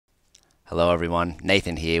Hello everyone,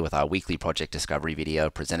 Nathan here with our weekly project discovery video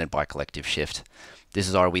presented by Collective Shift. This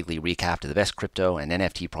is our weekly recap to the best crypto and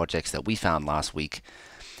NFT projects that we found last week.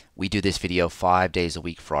 We do this video 5 days a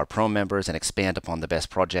week for our Pro members and expand upon the best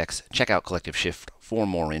projects. Check out Collective Shift for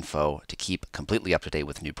more info to keep completely up to date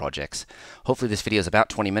with new projects. Hopefully this video is about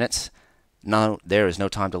 20 minutes. No, there is no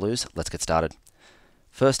time to lose. Let's get started.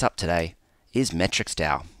 First up today is Metrics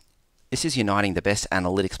DAO. This is uniting the best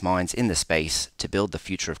analytics minds in the space to build the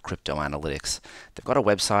future of crypto analytics. They've got a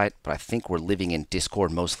website, but I think we're living in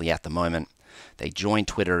Discord mostly at the moment. They joined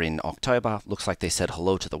Twitter in October. Looks like they said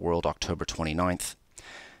hello to the world October 29th.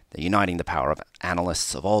 They're uniting the power of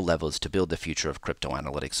analysts of all levels to build the future of crypto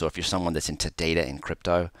analytics. So if you're someone that's into data in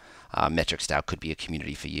crypto, Metrics DAO could be a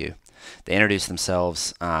community for you. They introduced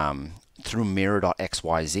themselves through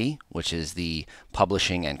Mirror.xyz, which is the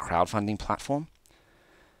publishing and crowdfunding platform.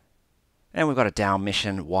 And we've got a DAO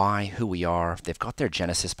mission, why, who we are. They've got their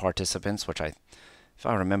Genesis participants, which if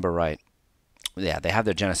I remember right, yeah, they have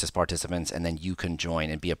their Genesis participants, and then you can join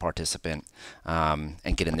and be a participant and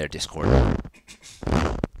get in their Discord.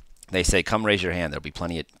 They say, come raise your hand. There'll be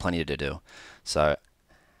plenty to do. So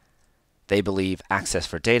they believe access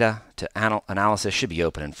for data to analysis should be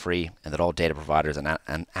open and free, and that all data providers and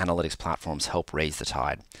analytics platforms help raise the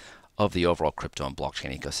tide of the overall crypto and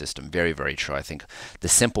blockchain ecosystem. Very, very true. I think the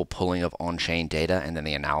simple pulling of on-chain data and then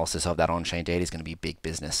the analysis of that on-chain data is going to be big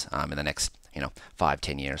business in the next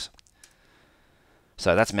 5-10 years.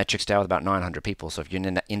 So that's Metrics DAO with about 900 people. So if you're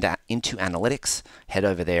into analytics, head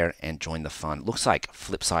over there and join the fun. Looks like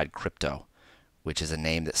Flipside Crypto, which is a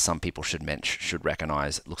name that some people should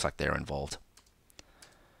recognize. It looks like they're involved.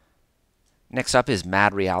 Next up is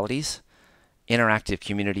Mad Realities, interactive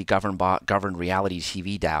community governed reality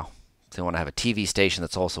TV DAO. So they want to have a TV station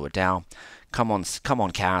that's also a DAO. Come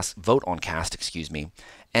on cast, vote on cast, excuse me,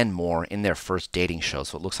 and more in their first dating show.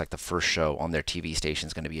 So it looks like the first show on their TV station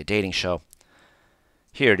is going to be a dating show.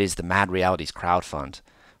 Here it is, the Mad Realities crowdfund.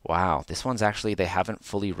 Wow, this one's actually, they haven't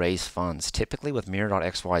fully raised funds. Typically with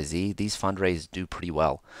Mirror.xyz, these fundraisers do pretty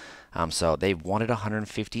well. So they wanted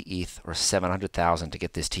 150 ETH or 700,000 to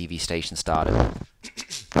get this TV station started.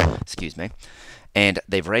 Excuse me. And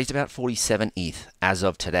they've raised about 47 ETH as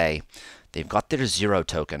of today. They've got their Zero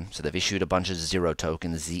token, so they've issued a bunch of Zero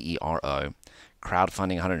tokens, Z-E-R-O,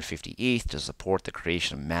 crowdfunding 150 ETH to support the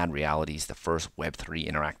creation of Mad Realities, the first Web3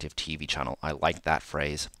 interactive TV channel. I like that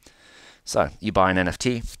phrase. So you buy an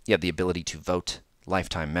NFT, you have the ability to vote,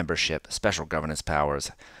 lifetime membership, special governance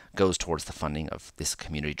powers, goes towards the funding of this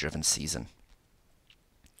community-driven season.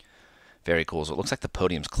 Very cool. So it looks like the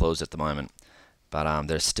podium's closed at the moment, but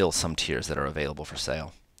there's still some tiers that are available for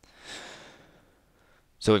sale.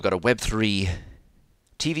 So we've got a Web3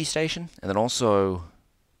 TV station, and then also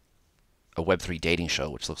a Web3 dating show,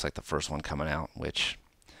 which looks like the first one coming out, which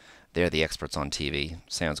they're the experts on TV.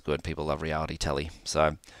 Sounds good. People love reality telly.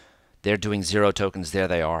 So they're doing Zero tokens. There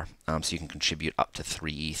they are. So you can contribute up to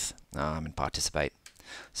 3 ETH and participate.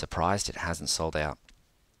 Surprised it hasn't sold out.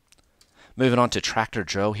 Moving on to Tractor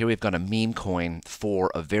Joe. Here we've got a meme coin for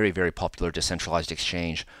a very, very popular decentralized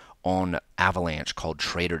exchange on Avalanche called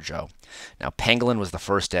Trader Joe. Now, Pangolin was the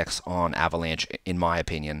first DEX on Avalanche, in my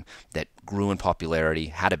opinion, that grew in popularity,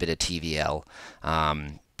 had a bit of TVL,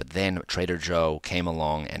 but then Trader Joe came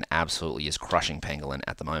along and absolutely is crushing Pangolin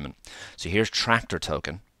at the moment. So here's Tractor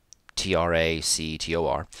token.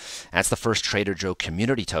 TRACTOR. That's the first Trader Joe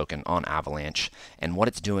community token on Avalanche, and what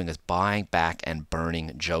it's doing is buying back and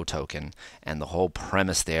burning Joe token. And the whole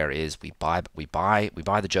premise there is we buy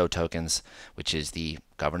the Joe tokens, which is the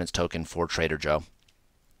governance token for Trader Joe,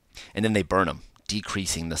 and then they burn them,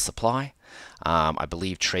 decreasing the supply. I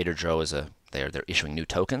believe Trader Joe is they're issuing new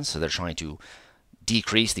tokens, so they're trying to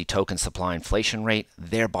decrease the token supply inflation rate,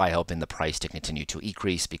 thereby helping the price to continue to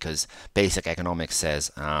increase, because basic economics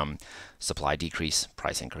says supply decrease,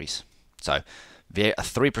 price increase. So a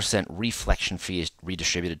 3% reflection fee is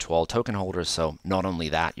redistributed to all token holders. So not only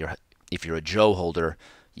that, if you're a Joe holder,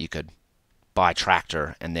 you could buy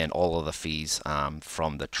Tractor, and then all of the fees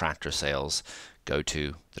from the Tractor sales go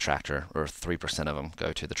to the Tractor, or 3% of them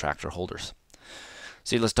go to the Tractor holders.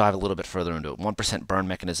 So let's dive a little bit further into it. 1% burn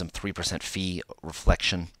mechanism, 3% fee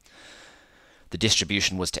reflection. The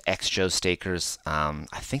distribution was to ex-Joe stakers. I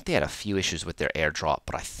think they had a few issues with their airdrop,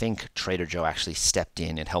 but I think Trader Joe actually stepped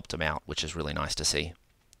in and helped them out, which is really nice to see.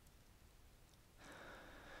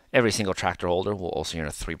 Every single Tractor holder will also earn a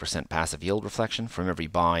 3% passive yield reflection from every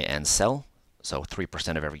buy and sell. So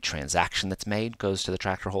 3% of every transaction that's made goes to the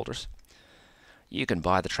Tractor holders. You can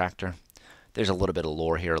buy the Tractor. There's a little bit of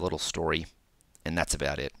lore here, a little story. And that's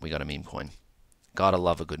about it. We got a meme coin. Gotta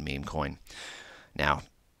love a good meme coin. Now,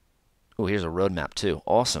 Oh, here's a roadmap too.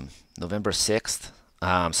 Awesome. November 6th.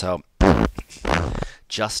 So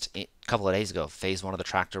just a couple of days ago, phase 1 of the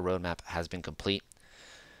tractor roadmap has been complete.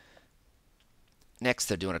 Next,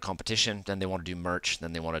 they're doing a competition. Then they want to do merch.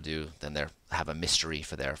 Then they have a mystery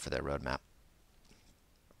for their roadmap.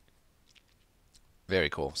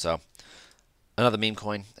 Very cool. So another meme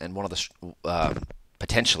coin and one of the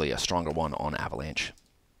potentially a stronger one on Avalanche.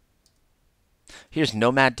 Here's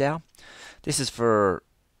Nomad DAO. This is for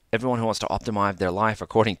everyone who wants to optimize their life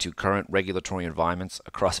according to current regulatory environments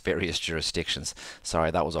across various jurisdictions.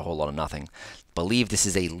 Sorry, that was a whole lot of nothing. Believe this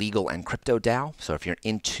is a legal and crypto DAO. So if you're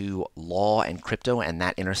into law and crypto and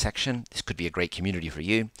that intersection, this could be a great community for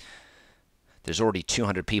you. There's already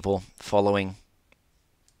 200 people following.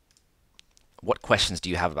 What questions do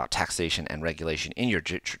you have about taxation and regulation in your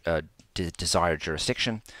desired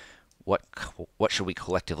jurisdiction? What should we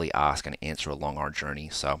collectively ask and answer along our journey?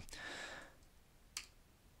 So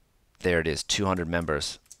there it is, 200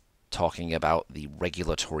 members talking about the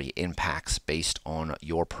regulatory impacts based on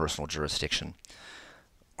your personal jurisdiction.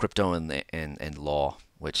 Crypto and law,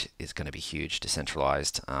 which is going to be huge,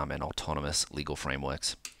 decentralized and autonomous legal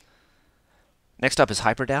frameworks. Next up is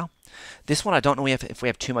HyperDAO. This one I don't know if we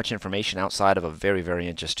have too much information outside of a very, very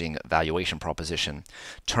interesting valuation proposition.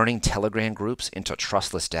 Turning Telegram groups into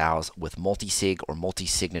trustless DAOs with multi-sig or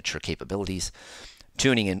multi-signature capabilities.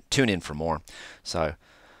 Tune in for more. So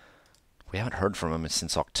we haven't heard from them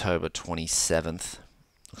since October 27th.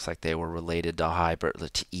 Looks like they were related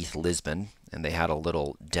to ETH Lisbon, and they had a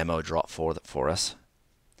little demo drop for us.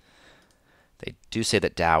 They do say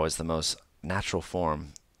that DAO is the most natural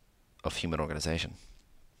form of human organization.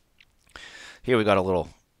 Here we got a little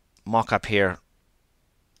mock-up here.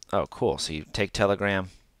 Oh, cool. So you take Telegram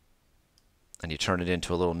and you turn it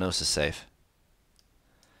into a little Gnosis safe.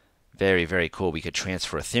 Very, very cool. We could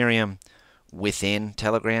transfer Ethereum within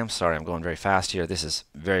Telegram. Sorry, I'm going very fast here. This is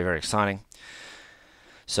very, very exciting.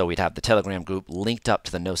 So we'd have the Telegram group linked up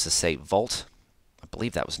to the Gnosis Safe vault. I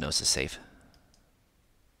believe that was Gnosis Safe.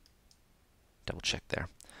 Double check there.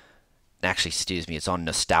 Actually, excuse me, it's on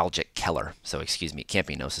Nostalgic Keller. So excuse me, it can't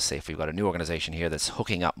be Gnosis Safe. We've got a new organization here that's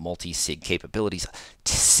hooking up multi-sig capabilities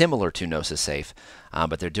similar to Gnosis Safe,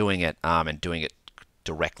 but they're doing it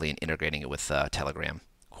directly and integrating it with Telegram.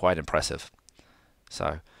 Quite impressive.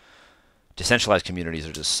 So decentralized communities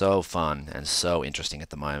are just so fun and so interesting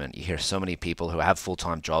at the moment. You hear so many people who have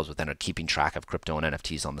full-time jobs but then are keeping track of crypto and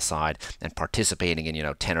NFTs on the side and participating in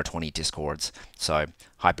 10 or 20 discords. So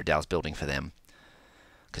HyperDAO's building for them.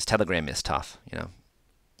 Because Telegram is tough,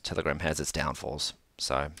 Telegram has its downfalls,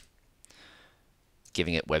 so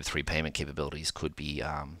giving it Web3 payment capabilities could be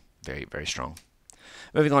very, very strong.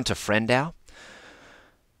 Moving on to FriendDAO.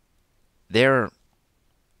 They're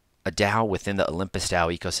a DAO within the Olympus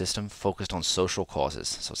DAO ecosystem focused on social causes.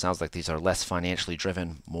 So it sounds like these are less financially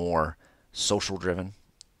driven, more social driven.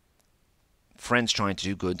 Friends trying to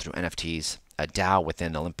do good through NFTs, a DAO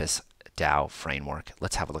within Olympus DAO framework.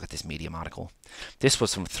 Let's have a look at this Medium article. This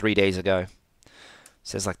was from 3 days ago.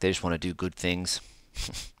 Says like they just want to do good things.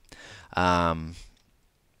 Announcing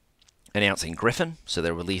Griffin. So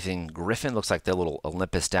they're releasing Griffin. Looks like their little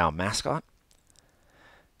Olympus DAO mascot.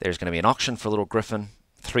 There's going to be an auction for little Griffin.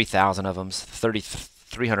 3,000 of them.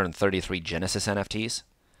 333 Genesis NFTs.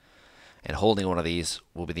 And holding one of these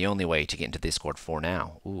will be the only way to get into Discord for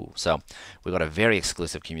now. Ooh, so we've got a very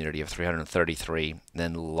exclusive community of 333.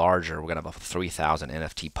 Then larger, we're going to have a 3,000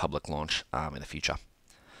 NFT public launch in the future.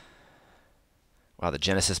 Wow, the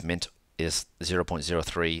Genesis mint is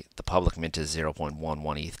 0.03. The public mint is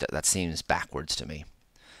 0.11 ETH. That seems backwards to me.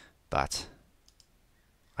 But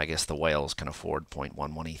I guess the whales can afford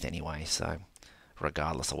 0.11 ETH anyway, so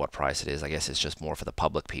regardless of what price it is, I guess it's just more for the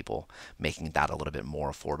public people, making that a little bit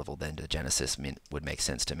more affordable than the Genesis mint would make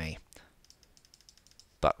sense to me.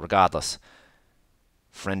 But regardless,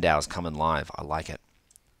 FriendDAO's coming live. I like it.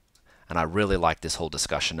 And I really like this whole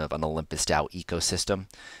discussion of an Olympus DAO ecosystem.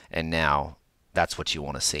 And now that's what you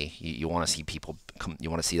want to see. You want to see people,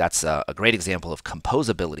 you want to see that's a great example of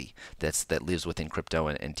composability that lives within crypto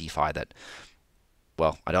and DeFi that,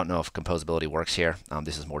 well, I don't know if composability works here.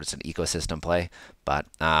 This is more just an ecosystem play, but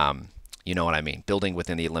you know what I mean. Building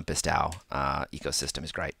within the Olympus DAO ecosystem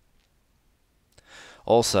is great.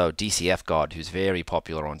 Also, DCF God, who's very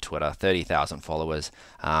popular on Twitter, 30,000 followers,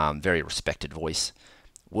 very respected voice.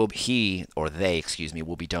 He, or they, excuse me,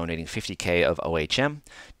 will be donating 50K of OHM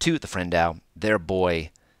to the FriendDAO. Their boy,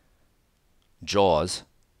 Jaws,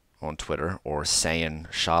 on Twitter, or Sayan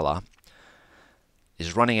Shala,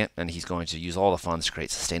 is running it, and he's going to use all the funds to create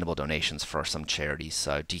sustainable donations for some charities.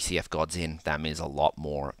 So DCF God's in. That means a lot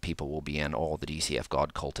more people will be in, all the DCF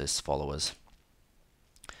God cultists, followers.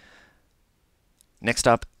 Next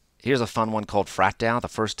up, here's a fun one called Frat DAO, the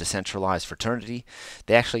first decentralized fraternity.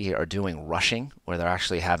 They actually are doing rushing, where they're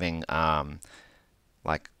actually having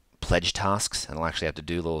like pledge tasks, and they'll actually have to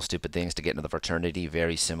do little stupid things to get into the fraternity,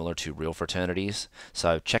 very similar to real fraternities.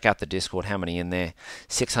 So check out the Discord. How many in there?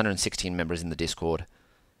 616 members in the Discord,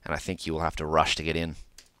 and I think you will have to rush to get in.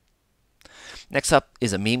 Next up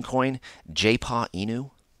is a meme coin.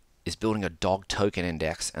 JPAW is building a dog token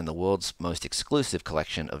index and the world's most exclusive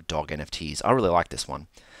collection of dog NFTs. I really like this one.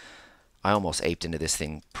 I almost aped into this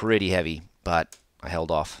thing pretty heavy, but I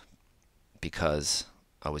held off because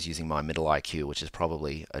I was using my middle IQ, which is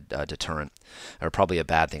probably a deterrent, or probably a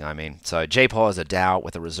bad thing, I mean. So JPAW is a DAO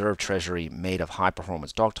with a reserve treasury made of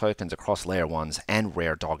high-performance dog tokens across layer 1s and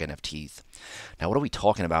rare dog NFTs. Now, what are we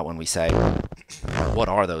talking about when we say, what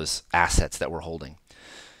are those assets that we're holding?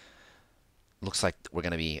 Looks like we're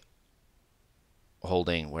going to be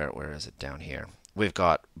holding, where is it down here? We've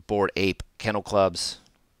got Bored Ape Kennel Clubs.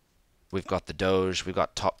 We've got the Doge. We've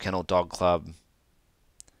got Top Kennel Dog Club.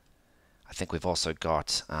 I think we've also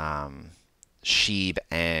got Sheeb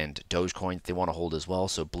and Dogecoin they want to hold as well.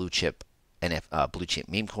 So blue chip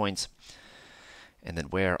meme coins. And then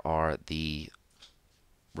where are the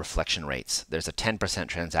reflection rates? There's a 10%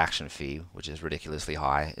 transaction fee, which is ridiculously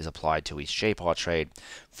high, is applied to each JPAW trade.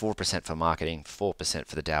 4% for marketing, 4%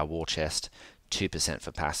 for the DAO war chest, 2%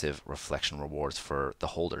 for passive reflection rewards for the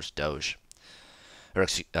holders Doge. Or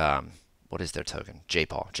what is their token?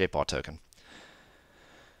 JPAW token.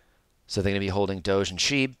 So they're going to be holding Doge and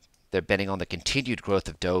Sheeb. They're betting on the continued growth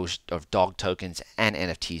of dog tokens and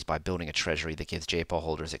NFTs by building a treasury that gives JPAW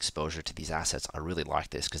holders exposure to these assets. I really like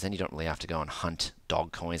this because then you don't really have to go and hunt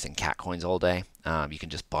dog coins and cat coins all day. You can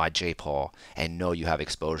just buy JPAW and know you have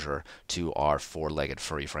exposure to our four-legged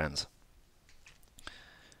furry friends.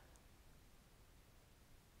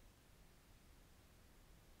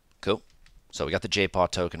 Cool. So we got the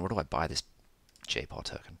JPAW token. Where do I buy this JPAW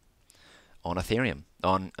token? On Ethereum,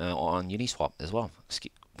 on Uniswap as well.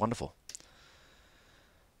 Wonderful.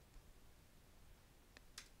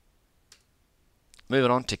 Moving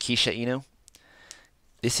on to Kisha Inu.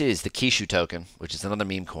 This is the Kishu token, which is another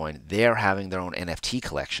meme coin. They're having their own NFT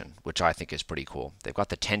collection, which I think is pretty cool. They've got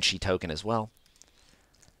the Tenshi token as well.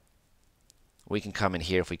 We can come in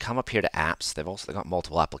here. If we come up here to apps, they've also got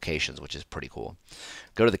multiple applications, which is pretty cool.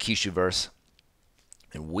 Go to the Kishuverse,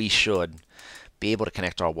 and we should be able to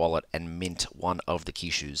connect our wallet and mint one of the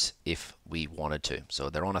Kishus if we wanted to. So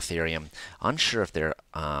they're on Ethereum. Unsure if they're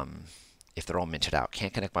all minted out.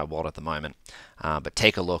 Can't connect my wallet at the moment. But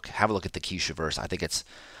take a look. Have a look at the Kishuverse. I think it's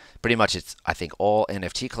pretty much I think all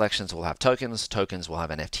NFT collections will have tokens. Tokens will have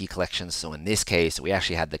NFT collections. So in this case, we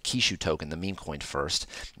actually had the Kishu token, the meme coin first.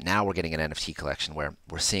 Now we're getting an NFT collection where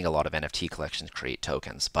we're seeing a lot of NFT collections create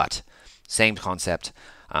tokens. But same concept,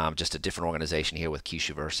 just a different organization here with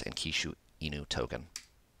Kishuverse and Kishu Inu token.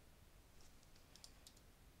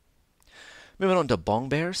 Moving on to Bong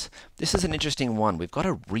Bears. This is an interesting one. We've got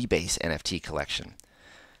a rebase NFT collection.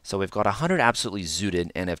 So we've got 100 absolutely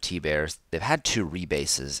zooted NFT bears. They've had 2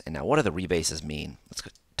 rebases. And now what do the rebases mean? Let's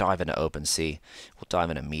dive into OpenSea. We'll dive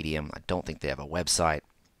into Medium. I don't think they have a website.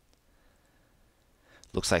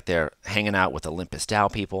 Looks like they're hanging out with Olympus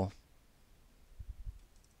DAO people.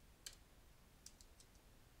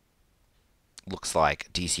 Looks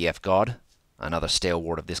like DCF God, another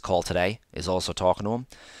stalwart of this call today, is also talking to him.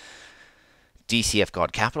 DCF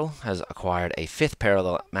God Capital has acquired a 5th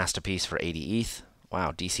parallel masterpiece for 80 ETH.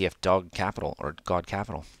 Wow, DCF Dog Capital, or God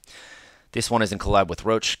Capital. This one is in collab with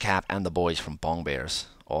Roach, Cap, and the boys from Bong Bears.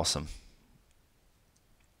 Awesome.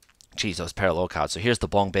 Geez, those parallel cards. So here's the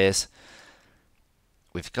Bong Bears.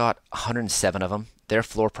 We've got 107 of them. Their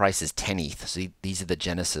floor price is 10 ETH. So these are the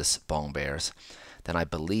Genesis Bong Bears. Then I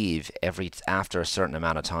believe after a certain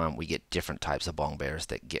amount of time, we get different types of Bong Bears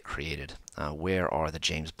that get created. Where are the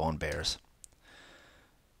James Bond Bears?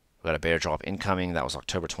 We got a bear drop incoming. That was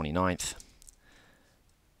October 29th.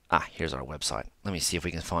 Here's our website. Let me see if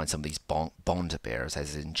we can find some of these Bond Bears,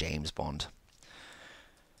 as in James Bond.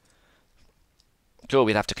 Cool,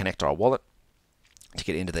 we'd have to connect our wallet to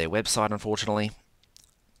get into their website, unfortunately.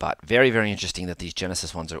 But very, very interesting that these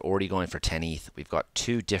Genesis ones are already going for 10 ETH. We've got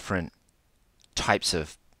 2 different types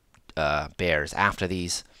of bears after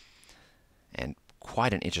these, and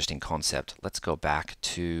quite an interesting concept. Let's go back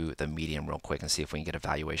to the Medium real quick and see if we can get a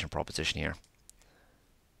valuation proposition here.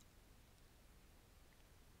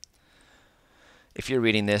 If you're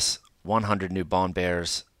reading this, 100 new Bond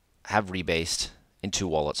Bears have rebased in 2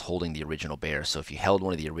 wallets holding the original bears. So if you held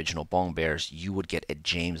one of the original Bong Bears, you would get a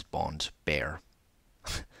James Bond bear.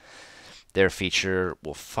 Their feature,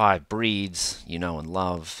 5 breeds, you know and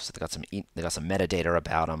love. So they got some metadata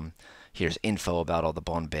about them. Here's info about all the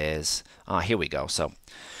bond bears. Here we go. So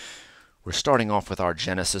we're starting off with our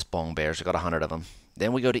Genesis bond bears. We've got 100 of them.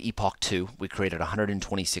 Then we go to Epoch 2. We created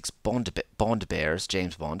 126 bond bears,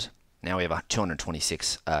 James Bond. Now we have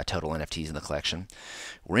 226 total NFTs in the collection.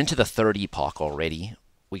 We're into the third epoch already.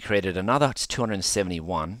 We created another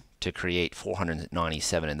 271 to create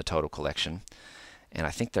 497 in the total collection. And I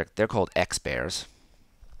think they're called X bears.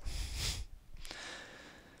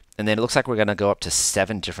 And then it looks like we're going to go up to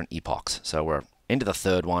 7 different epochs. So we're into the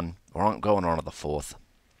third one. We're going on to the fourth.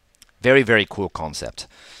 Very, very cool concept.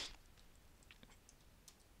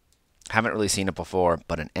 Haven't really seen it before,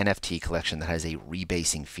 but an NFT collection that has a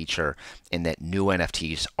rebasing feature in that new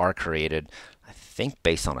NFTs are created, I think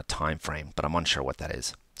based on a time frame, but I'm unsure what that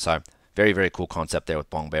is. So very, very cool concept there with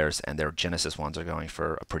bong bears, and their Genesis ones are going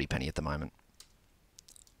for a pretty penny at the moment.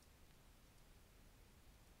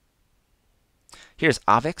 Here's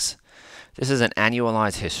AVIX. This is an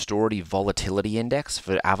annualized historicity volatility index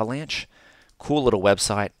for Avalanche. Cool little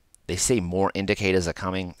website. They say more indicators are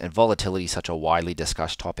coming, and volatility is such a widely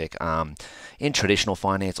discussed topic in traditional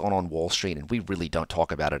finance on Wall Street, and we really don't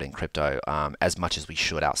talk about it in crypto as much as we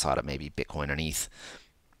should outside of maybe Bitcoin and ETH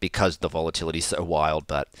because the volatility is so wild.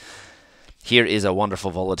 But here is a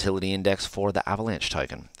wonderful volatility index for the Avalanche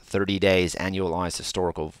token. 30 days annualized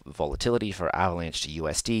historical volatility for Avalanche to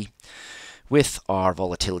USD with our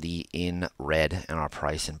volatility in red and our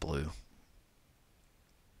price in blue.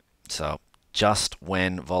 So just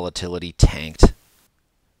when volatility tanked,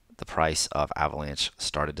 the price of Avalanche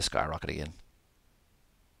started to skyrocket again.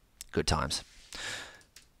 Good times.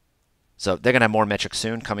 So they're going to have more metrics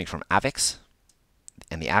soon coming from AVIX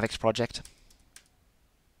and the AVIX project.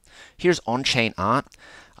 Here's on-chain art.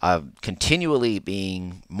 Continually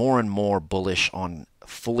being more and more bullish on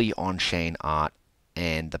fully on-chain art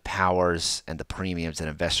and the powers and the premiums that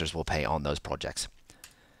investors will pay on those projects.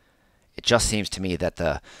 It just seems to me that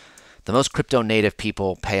the most crypto native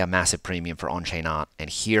people pay a massive premium for on-chain art, and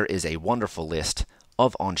here is a wonderful list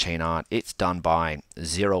of on-chain art. It's done by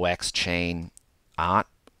 0x Chain Art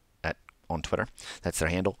on Twitter. That's their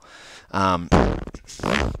handle. And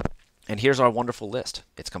here's our wonderful list.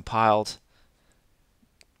 It's compiled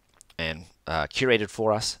and curated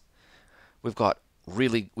for us. We've got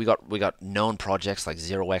we got known projects like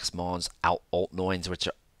 0x Mons, alt nouns, which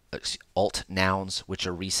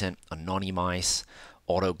are recent, Anonymice,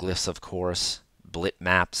 Autoglyphs, of course, Blit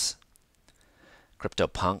Maps,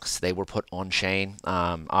 CryptoPunks. They were put on chain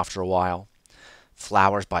after a while.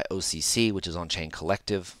 Flowers by OCC, which is on chain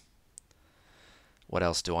collective. What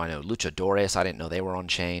else do I know? Luchadores, I didn't know they were on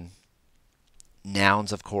chain.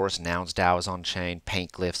 Nouns, of course, Nouns DAO is on chain.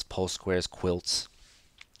 Paint Glyphs, Pulse Squares, Quilts.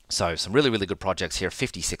 So some really, really good projects here,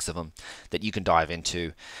 56 of them that you can dive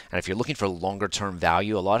into. And if you're looking for longer term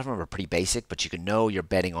value, a lot of them are pretty basic, but you can know you're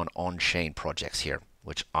betting on chain projects here,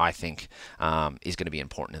 which I think is going to be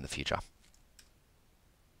important in the future.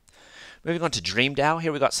 Moving on to Dream DAO,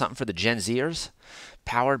 here we got something for the Gen Zers,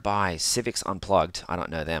 powered by Civics Unplugged. I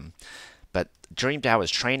don't know them, but Dream DAO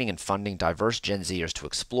is training and funding diverse Gen Zers to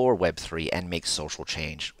explore Web3 and make social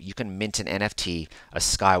change. You can mint an NFT, a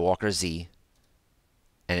Skywalker Z,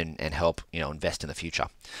 and help invest in the future.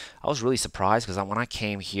 I was really surprised because when I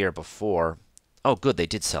came here before, oh good, they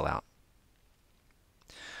did sell out.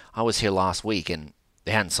 I was here last week and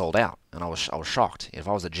they hadn't sold out, and I was shocked. If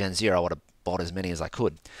I was a Gen Z, I would have bought as many as I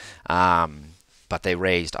could. But they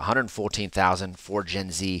raised 114,000 for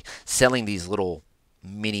Gen Z, selling these little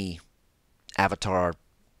mini avatar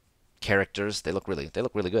characters. They look really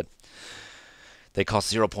good. They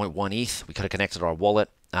cost 0.1 ETH. We could have connected our wallet.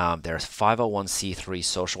 They're a 501c3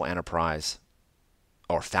 social enterprise,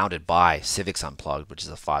 or founded by Civics Unplugged, which is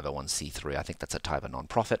a 501c3. I think that's a type of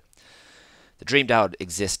nonprofit. The Dream DAO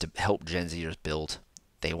exists to help Gen Zers build.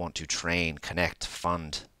 They want to train, connect,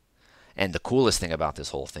 fund. And the coolest thing about this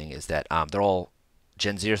whole thing is that they're all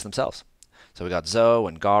Gen Zers themselves. So we got Zoe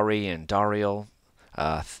and Gary and Daryl,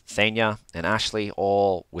 Thania and Ashley,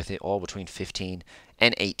 all between 15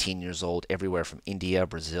 and 18 years old, everywhere from India,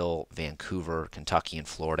 Brazil, Vancouver, Kentucky, and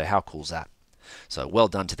Florida. How cool is that? So well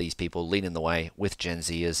done to these people leading the way with Gen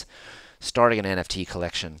Zers, starting an NFT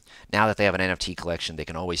collection. Now that they have an NFT collection, they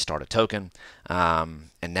can always start a token, and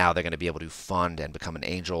now they're going to be able to fund and become an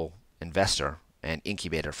angel investor and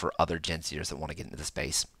incubator for other Gen Zers that want to get into the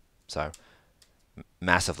space. So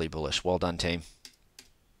massively bullish. Well done, team.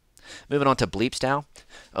 Moving on to Bleeps DAO,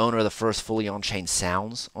 owner of the first fully on-chain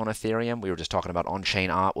sounds on Ethereum. We were just talking about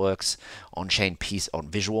on-chain artworks, on-chain piece on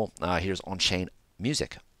visual. Here's on-chain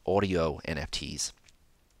music, audio NFTs.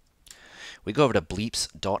 We go over to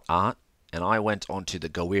bleeps.art, and I went onto the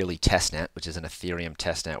Goerli testnet, which is an Ethereum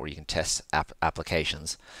testnet where you can test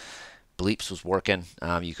applications. Bleeps was working.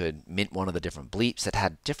 You could mint one of the different Bleeps that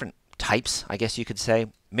had different types, I guess you could say.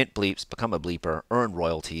 Mint Bleeps, become a Bleeper, earn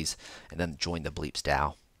royalties, and then join the Bleeps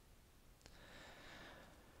DAO.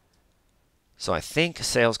 So I think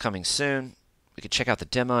sales coming soon. We could check out the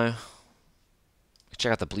demo.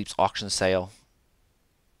 Check out the Bleeps auction sale.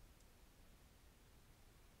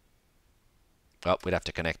 Oh, we'd have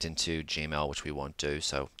to connect into Gmail, which we won't do.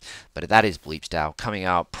 So, but that is Bleeps DAO coming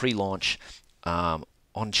out pre-launch,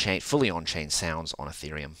 on-chain, fully on-chain sounds on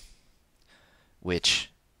Ethereum. Which,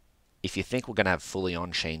 if you think we're going to have fully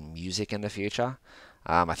on-chain music in the future,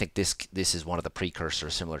 I think this is one of the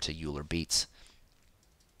precursors, similar to Euler Beats.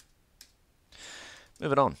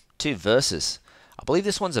 Moving on to Versus. I believe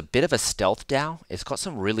this one's a bit of a stealth DAO. It's got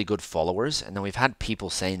some really good followers, and then we've had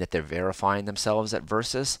people saying that they're verifying themselves at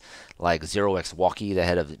Versus, like 0xWalkie, the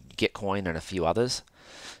head of Gitcoin, and a few others.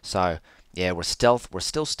 So yeah, we're stealth. We're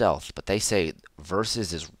still stealth, but they say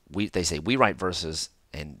Versus is they say we write Versus,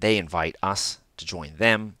 and they invite us to join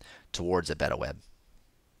them towards a better web.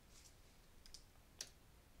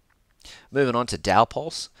 Moving on to DAO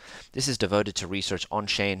Pulse. This is devoted to research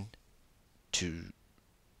on-chain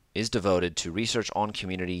research on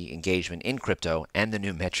community engagement in crypto and the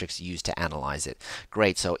new metrics used to analyze it.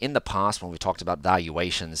 Great. So in the past, when we talked about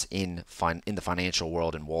valuations in the financial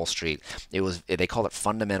world in Wall Street, they call it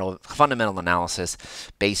fundamental analysis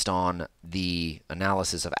based on the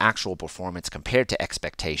analysis of actual performance compared to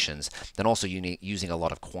expectations, then also using a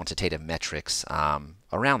lot of quantitative metrics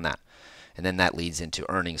around that. And then that leads into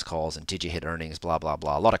earnings calls and did you hit earnings, blah, blah,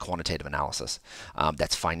 blah. A lot of quantitative analysis.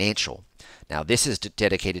 That's financial. Now, this is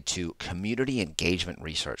dedicated to community engagement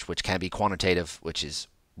research, which can be quantitative, which is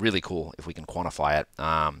really cool if we can quantify it.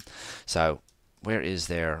 So where is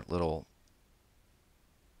their little...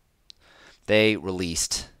 They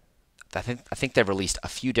released... I think they've released a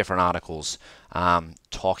few different articles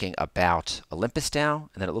talking about Olympus DAO,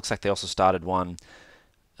 and then it looks like they also started one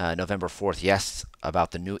November 4th, yes,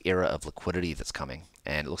 about the new era of liquidity that's coming.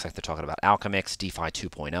 And it looks like they're talking about Alchemix, DeFi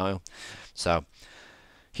 2.0. So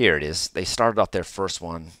here it is. They started off their first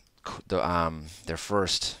one, their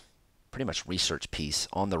first pretty much research piece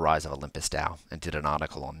on the rise of Olympus DAO, and did an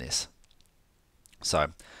article on this. So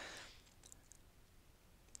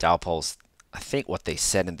DAO Pulse, I think what they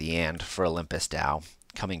said in the end for Olympus DAO,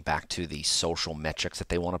 coming back to the social metrics that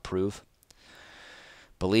they want to prove,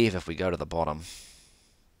 believe if we go to the bottom,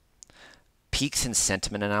 peaks in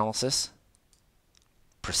sentiment analysis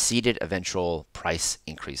preceded eventual price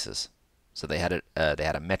increases. So they had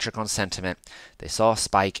a metric on sentiment. They saw a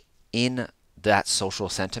spike in that social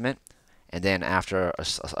sentiment, and then after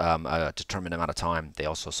a determined amount of time, they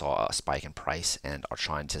also saw a spike in price, and are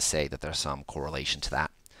trying to say that there's some correlation to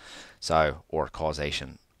that. So, or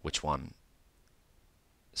causation, which one?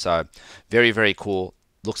 So very, very cool.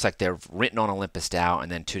 Looks like they're written on Olympus DAO,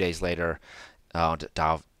 and then 2 days later, on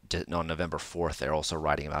November 4th, they're also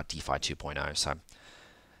writing about DeFi 2.0. So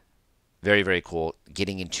very, very cool.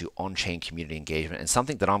 Getting into on-chain community engagement, and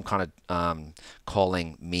something that I'm kind of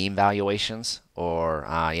calling meme valuations, or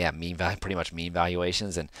pretty much meme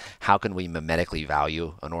valuations, and how can we mimetically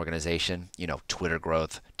value an organization? You know, Twitter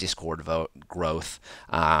growth, Discord growth,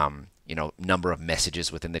 number of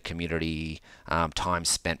messages within the community, time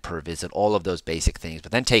spent per visit, all of those basic things.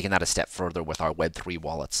 But then taking that a step further with our Web3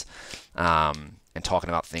 wallets, and talking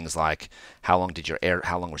about things like how long was your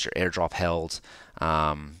airdrop held,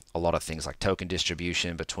 a lot of things like token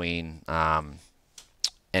distribution between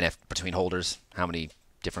between holders, how many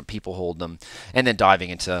different people hold them, and then diving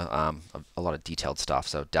into a lot of detailed stuff.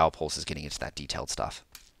 So DAO Pulse is getting into that detailed stuff.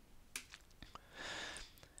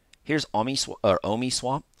 Here's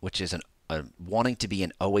OmiSwap, which is wanting to be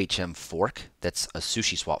an OHM fork that's a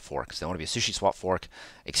SushiSwap fork. So they want to be a SushiSwap fork,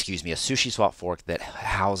 a SushiSwap fork that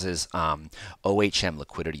houses OHM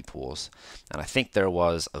liquidity pools. And I think there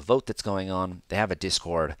was a vote that's going on. They have a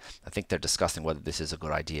Discord. I think they're discussing whether this is a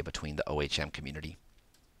good idea between the OHM community.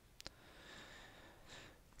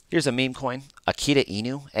 Here's a meme coin, Akita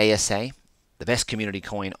Inu, ASA, the best community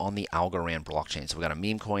coin on the Algorand blockchain. So we got a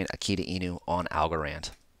meme coin, Akita Inu, on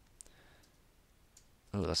Algorand.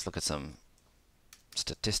 Ooh, let's look at some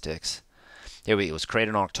statistics. Here it was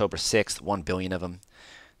created on October 6th, 1 billion of them.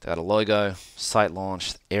 They got a logo, site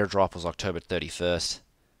launch, airdrop was October 31st.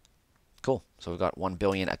 Cool. So we've got 1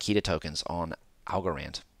 billion Akita tokens on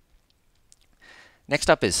Algorand. Next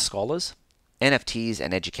up is Scholars, NFTs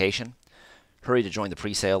and education. Hurry to join the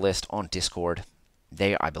pre-sale list on Discord.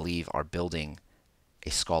 They, I believe, are building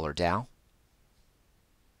a Scholar DAO.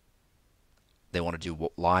 They want to do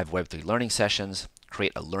live Web3 learning sessions,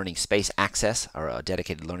 create a learning space access, or a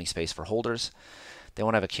dedicated learning space for holders. They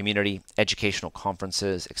want to have a community, educational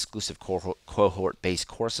conferences, exclusive cohort-based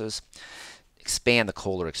courses, expand the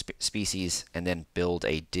Kohler species, and then build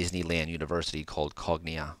a Disneyland university called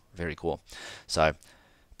Cognia. Very cool. So I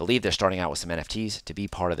believe they're starting out with some NFTs to be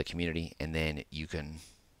part of the community, and then you can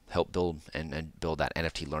help build and build that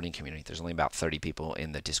NFT learning community. There's only about 30 people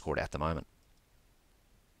in the Discord at the moment.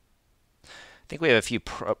 I think we have a few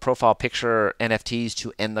profile picture NFTs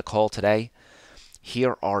to end the call today.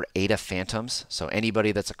 Here are ADA Phantoms. So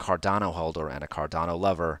anybody that's a Cardano holder and a Cardano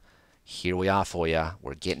lover, here we are for you.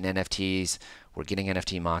 We're getting NFTs. We're getting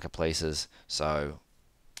NFT marketplaces. So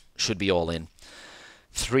should be all in.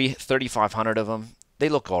 3,500 of them. They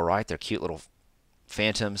look all right. They're cute little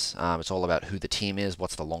phantoms. It's all about who the team is,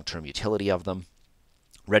 what's the long-term utility of them.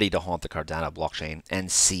 Ready to haunt the Cardano blockchain and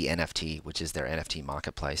CNFT, which is their NFT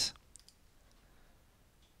marketplace.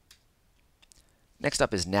 Next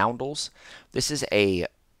up is Noundles. This is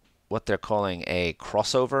what they're calling a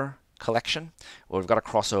crossover collection, where we've got a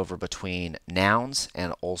crossover between nouns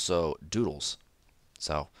and also doodles.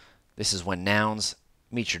 So this is when nouns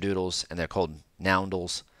meet your doodles, and they're called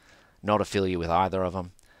Noundles. Not affiliated with either of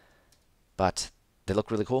them, but they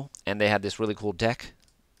look really cool, and they had this really cool deck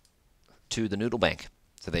to the Noodle Bank.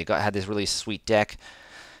 So they had this really sweet deck.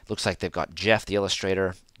 Looks like they've got Jeff, the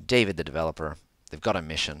illustrator, David, the developer. They've got a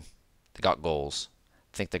mission. They got goals.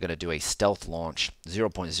 I think they're going to do a stealth launch,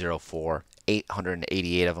 0.04,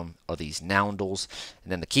 888 of them are these Noundles.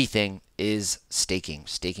 And then the key thing is staking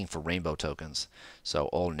for rainbow tokens. So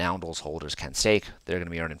all Noundles holders can stake. They're going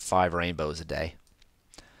to be earning 5 rainbows a day.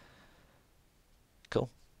 Cool.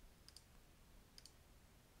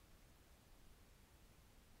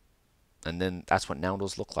 And then that's what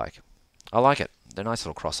Noundles look like. I like it. They're nice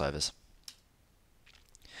little crossovers.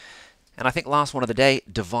 And I think last one of the day,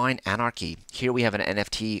 Divine Anarchy. Here we have an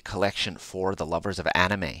NFT collection for the lovers of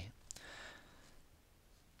anime.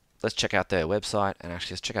 Let's check out their website, and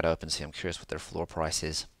actually let's check out OpenSea. I'm curious what their floor price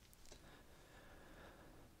is.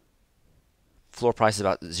 Floor price is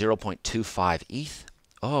about 0.25 ETH.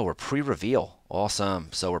 Oh, we're pre-reveal. Awesome.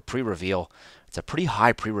 So we're pre-reveal. It's a pretty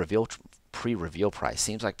high pre-reveal price.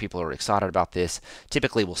 Seems like people are excited about this.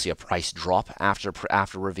 Typically, we'll see a price drop after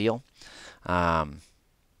reveal.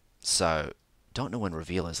 So don't know when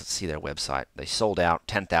reveal is. Let's see their website. They sold out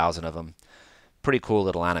 10,000 of them. Pretty cool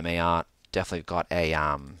little anime art. Definitely got a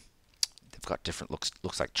they've got different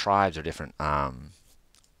looks like tribes or different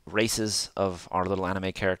races of our little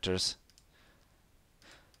anime characters.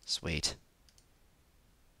 Sweet.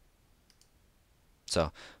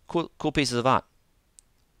 So cool pieces of art.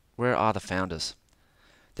 Where are the founders?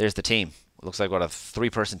 There's the team. It looks like we've got a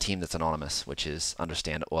 3-person team that's anonymous, which is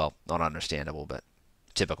understandable. Well, not understandable, but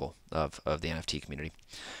typical of the NFT community,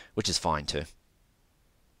 which is fine too.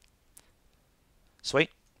 Sweet.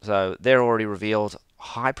 So they're already revealed.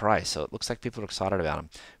 High price, so it looks like people are excited about them.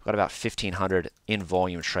 We've got about 1,500 in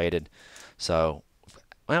volume traded. So,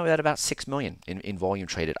 well, we had about 6 million in volume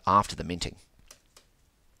traded after the minting.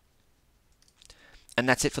 And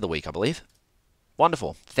that's it for the week, I believe.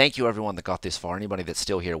 Wonderful. Thank you, everyone that got this far. Anybody that's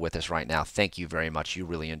still here with us right now, thank you very much. You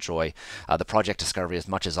really enjoy the project discovery as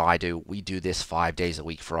much as I do. We do this 5 days a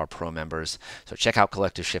week for our pro members. So check out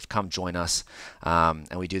Collective Shift. Come join us. And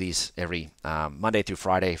we do these every Monday through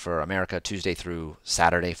Friday for America, Tuesday through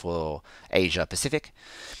Saturday for Asia Pacific.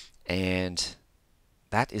 And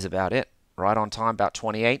that is about it. Right on time, about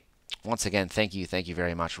 28. Once again, thank you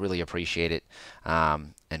very much. Really appreciate it.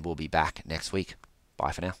 And we'll be back next week.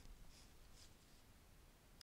 Bye for now.